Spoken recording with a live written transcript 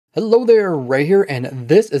Hello there, Ray here, and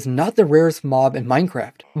this is not the rarest mob in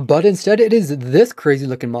Minecraft, but instead it is this crazy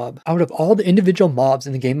looking mob. Out of all the individual mobs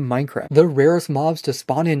in the game of Minecraft, the rarest mobs to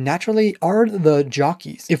spawn in naturally are the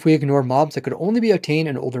jockeys. If we ignore mobs that could only be obtained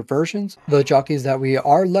in older versions, the jockeys that we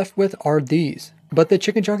are left with are these. But the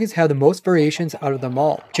chicken jockeys have the most variations out of them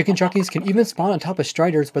all. Chicken jockeys can even spawn on top of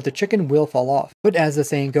striders, but the chicken will fall off. But as the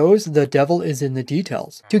saying goes, the devil is in the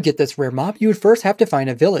details. To get this rare mob, you would first have to find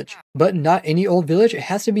a village. But not any old village, it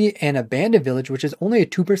has to be an abandoned village, which is only a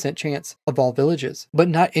 2% chance of all villages. But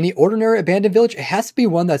not any ordinary abandoned village, it has to be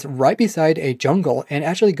one that's right beside a jungle and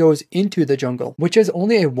actually goes into the jungle, which is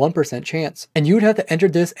only a 1% chance. And you would have to enter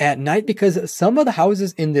this at night because some of the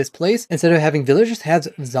houses in this place, instead of having villagers, has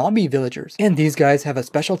zombie villagers. And these guys have a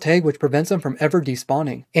special tag which prevents them from ever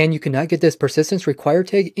despawning. And you cannot get this persistence required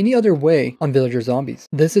tag any other way on villager zombies.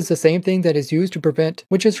 This is the same thing that is used to prevent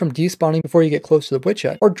witches from despawning before you get close to the witch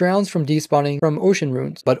hut, or drowns from despawning from ocean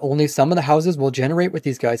runes. But only some of the houses will generate with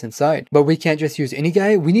these guys inside. But we can't just use any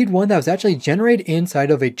guy, we need one that was actually generated inside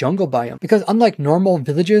of a jungle biome. Because unlike normal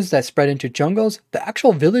villages that spread into jungles, the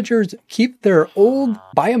actual villagers keep their old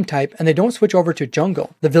biome type and they don't switch over to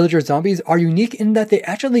jungle. The villager zombies are unique in that they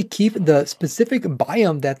actually keep the specific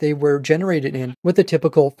biome that they were generated in. With the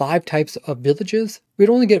typical 5 types of villages, we'd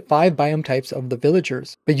only get 5 biome types of the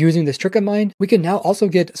villagers. But using this trick of mine, we can now also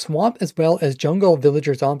get swamp as well as jungle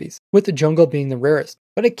villager zombies, with the jungle being the rarest.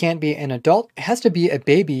 But it can't be an adult, it has to be a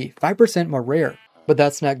baby, 5% more rare. But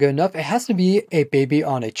that's not good enough, it has to be a baby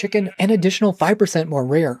on a chicken, an additional 5% more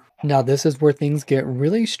rare. Now this is where things get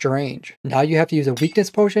really strange. Now you have to use a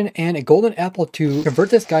weakness potion and a golden apple to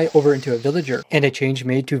convert this guy over into a villager. And a change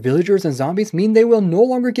made to villagers and zombies mean they will no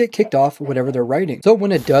longer get kicked off whatever they're riding. So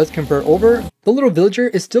when it does convert over, the little villager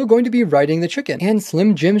is still going to be riding the chicken. And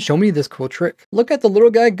Slim Jim showed me this cool trick. Look at the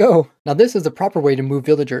little guy go. Now this is the proper way to move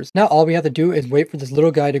villagers. Now all we have to do is wait for this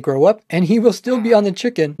little guy to grow up and he will still be on the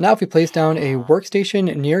chicken. Now if we place down a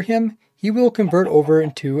workstation near him, he will convert over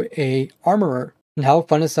into a armorer. Now,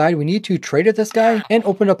 fun aside, we need to trade with this guy and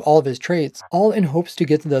open up all of his trades, all in hopes to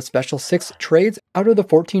get the special 6 trades out of the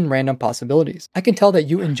 14 random possibilities. I can tell that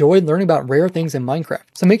you enjoy learning about rare things in Minecraft,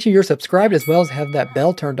 so make sure you're subscribed as well as have that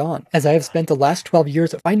bell turned on, as I have spent the last 12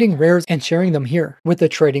 years finding rares and sharing them here. With the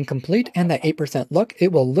trading complete and that 8% luck,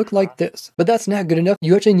 it will look like this. But that's not good enough.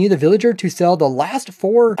 You actually need the villager to sell the last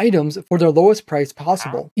 4 items for their lowest price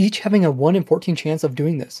possible, each having a 1 in 14 chance of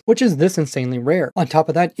doing this, which is this insanely rare. On top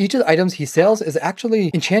of that, each of the items he sells is actually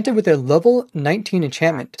enchanted with a level 19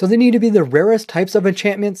 enchantment. So they need to be the rarest types of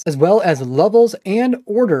enchantments as well as levels and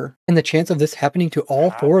order. And the chance of this happening to all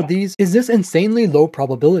 4 of these is this insanely low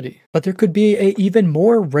probability. But there could be a even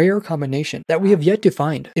more rare combination that we have yet to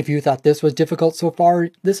find. If you thought this was difficult so far,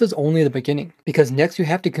 this is only the beginning. Because next you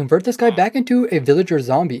have to convert this guy back into a villager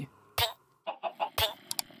zombie.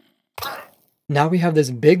 Now we have this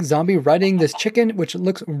big zombie riding this chicken, which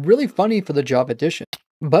looks really funny for the job edition,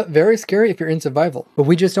 but very scary if you're in survival. But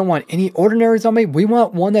we just don't want any ordinary zombie, we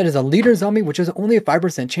want one that is a leader zombie, which is only a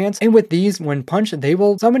 5% chance, and with these, when punched, they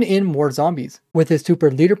will summon in more zombies. With his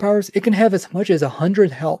super leader powers, it can have as much as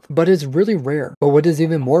 100 health, but it's really rare. But what is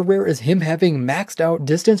even more rare is him having maxed out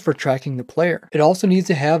distance for tracking the player. It also needs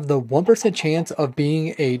to have the 1% chance of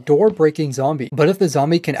being a door-breaking zombie, but if the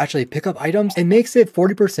zombie can actually pick up items, it makes it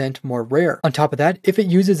 40% more rare. On top of that, if it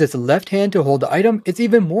uses its left hand to hold the item, it's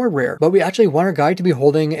even more rare. But we actually want our guy to be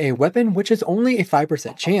holding a weapon, which is only a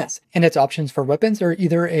 5% chance, and its options for weapons are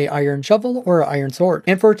either a iron shovel or an iron sword,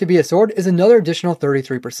 and for it to be a sword is another additional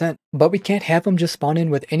 33%. But we can't have them just spawn in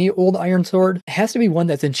with any old iron sword. It has to be one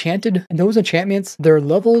that's enchanted, and those enchantments, their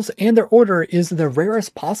levels and their order is the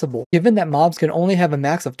rarest possible, given that mobs can only have a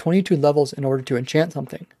max of 22 levels in order to enchant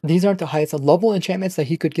something. These aren't the highest level enchantments that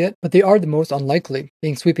he could get, but they are the most unlikely,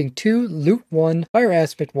 being sweeping 2, loot 1, fire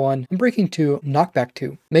aspect 1, and breaking 2, knockback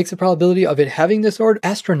 2. Makes the probability of it having the sword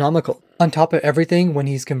astronomical. On top of everything, when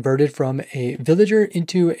he's converted from a villager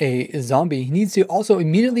into a zombie, he needs to also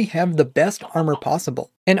immediately have the best armor possible.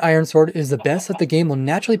 An iron sword is the best that the game will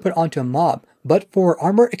naturally put onto a mob, but for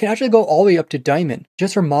armor, it can actually go all the way up to diamond.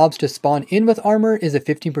 Just for mobs to spawn in with armor is a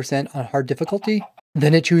 15% on hard difficulty.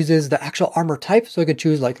 Then it chooses the actual armor type, so it can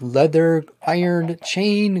choose like leather, iron,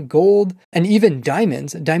 chain, gold, and even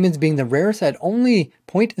diamonds. Diamonds being the rarest at only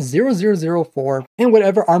 0.0004, and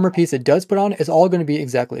whatever armor piece it does put on is all going to be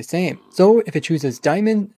exactly the same. So if it chooses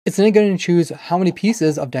diamond, it's then going to choose how many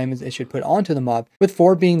pieces of diamonds it should put onto the mob, with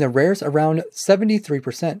 4 being the rarest around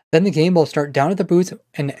 73%. Then the game will start down at the boots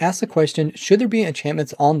and ask the question, should there be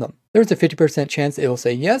enchantments on them? There's a 50% chance it will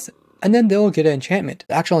say yes, and then they'll get an enchantment.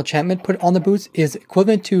 The actual enchantment put on the boots is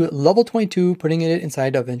equivalent to level 22 putting it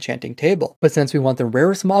inside of an enchanting table. But since we want the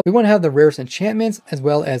rarest mob, we want to have the rarest enchantments as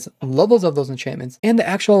well as levels of those enchantments and the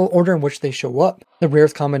actual order in which they show up. The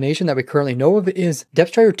rarest combination that we currently know of is Depth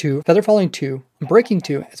Strider 2, Feather Falling 2, Breaking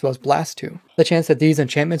 2, as well as Blast 2. The chance that these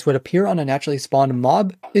enchantments would appear on a naturally spawned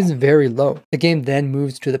mob is very low. The game then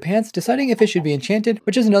moves to the pants, deciding if it should be enchanted,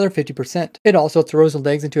 which is another 50%. It also throws the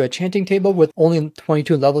legs into a enchanting table with only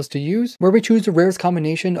 22 levels to use, where we choose the rarest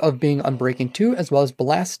combination of being Unbreaking 2 as well as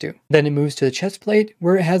Blast 2. Then it moves to the chest plate,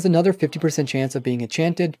 where it has another 50% chance of being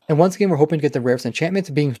enchanted, and once again we're hoping to get the rarest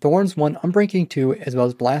enchantments being Thorns 1, Unbreaking 2, as well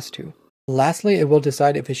as Blast 2. Lastly, it will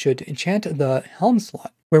decide if it should enchant the Helm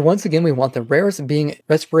slot, where once again we want the rarest being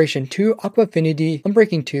Respiration 2, Aqua Affinity,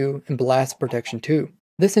 Unbreaking 2, and Blast Protection 2.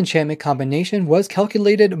 This enchantment combination was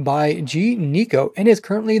calculated by G. Nico and is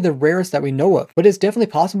currently the rarest that we know of, but it's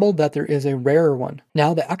definitely possible that there is a rarer one.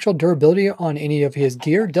 Now, the actual durability on any of his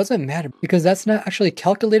gear doesn't matter because that's not actually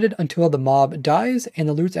calculated until the mob dies and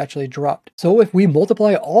the loot's actually dropped. So if we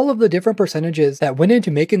multiply all of the different percentages that went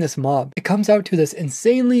into making this mob, it comes out to this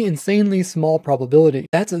insanely small probability.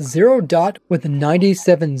 That's 0 dot with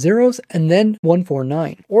 97 zeros and then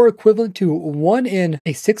 149, or equivalent to 1 in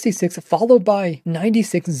a 66 followed by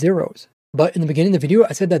 96 zeros. But in the beginning of the video,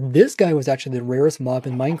 I said that this guy was actually the rarest mob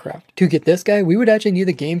in Minecraft. To get this guy, we would actually need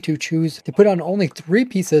the game to choose to put on only 3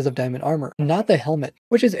 pieces of diamond armor, not the helmet,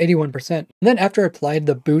 which is 81%. And then after I applied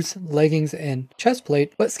the boots, leggings, and chest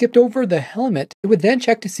plate, but skipped over the helmet, it would then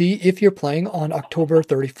check to see if you're playing on October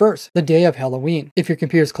 31st, the day of Halloween. If your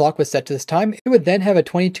computer's clock was set to this time, it would then have a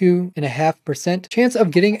 22.5% chance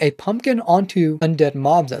of getting a pumpkin onto undead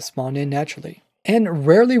mobs that spawn in naturally. And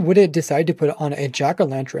rarely would it decide to put on a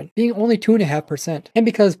jack-o'-lantern, being only 2.5%. And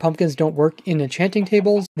because pumpkins don't work in enchanting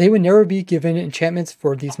tables, they would never be given enchantments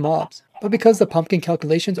for these mobs. But because the pumpkin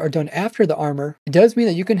calculations are done after the armor, it does mean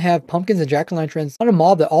that you can have pumpkins and jack-o'-lanterns on a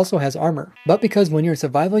mob that also has armor. But because when you're in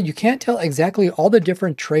survival, you can't tell exactly all the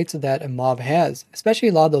different traits that a mob has, especially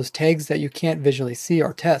a lot of those tags that you can't visually see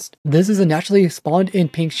or test. This is a naturally spawned in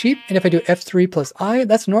pink sheep, and if I do F3 plus I,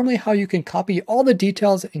 that's normally how you can copy all the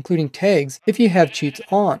details, including tags, if you have cheats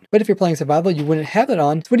on. But if you're playing survival, you wouldn't have it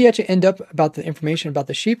on, so what you actually end up about the information about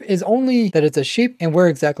the sheep is only that it's a sheep and where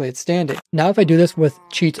exactly it's standing. Now if I do this with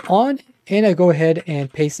cheats on, and I go ahead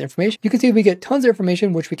and paste the information, you can see we get tons of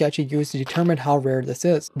information which we can actually use to determine how rare this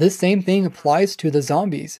is. This same thing applies to the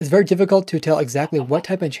zombies. It's very difficult to tell exactly what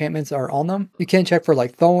type of enchantments are on them. You can check for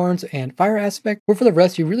like thorns and fire aspect, but for the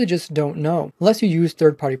rest you really just don't know unless you use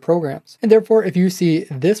third-party programs. And therefore if you see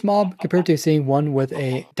this mob compared to seeing one with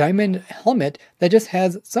a diamond helmet that just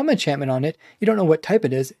has some enchantment on it, you don't know what type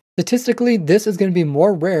it is. Statistically, this is going to be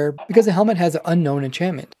more rare because the helmet has an unknown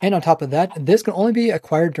enchantment. And on top of that, this can only be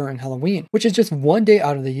acquired during Halloween, which is just one day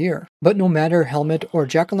out of the year. But no matter helmet or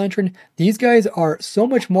jack-o'-lantern, these guys are so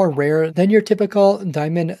much more rare than your typical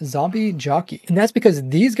diamond zombie jockey. And that's because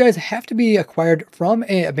these guys have to be acquired from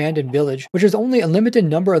an abandoned village, which is only a limited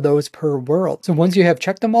number of those per world. So once you have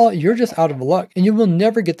checked them all, you're just out of luck and you will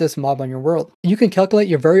never get this mob on your world. You can calculate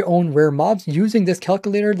your very own rare mobs using this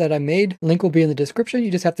calculator that I made. Link will be in the description.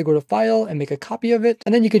 You just have to go to File and make a copy of it,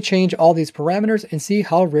 and then you can change all these parameters and see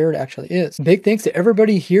how rare it actually is. Big thanks to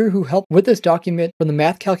everybody here who helped with this document, from the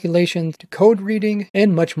math calculations to code reading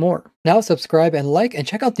and much more. Now subscribe and like and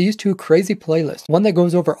check out these two crazy playlists. One that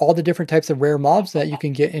goes over all the different types of rare mobs that you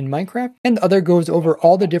can get in Minecraft, and the other goes over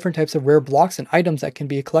all the different types of rare blocks and items that can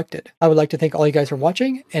be collected. I would like to thank all you guys for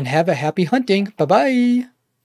watching and have a happy hunting. Bye bye!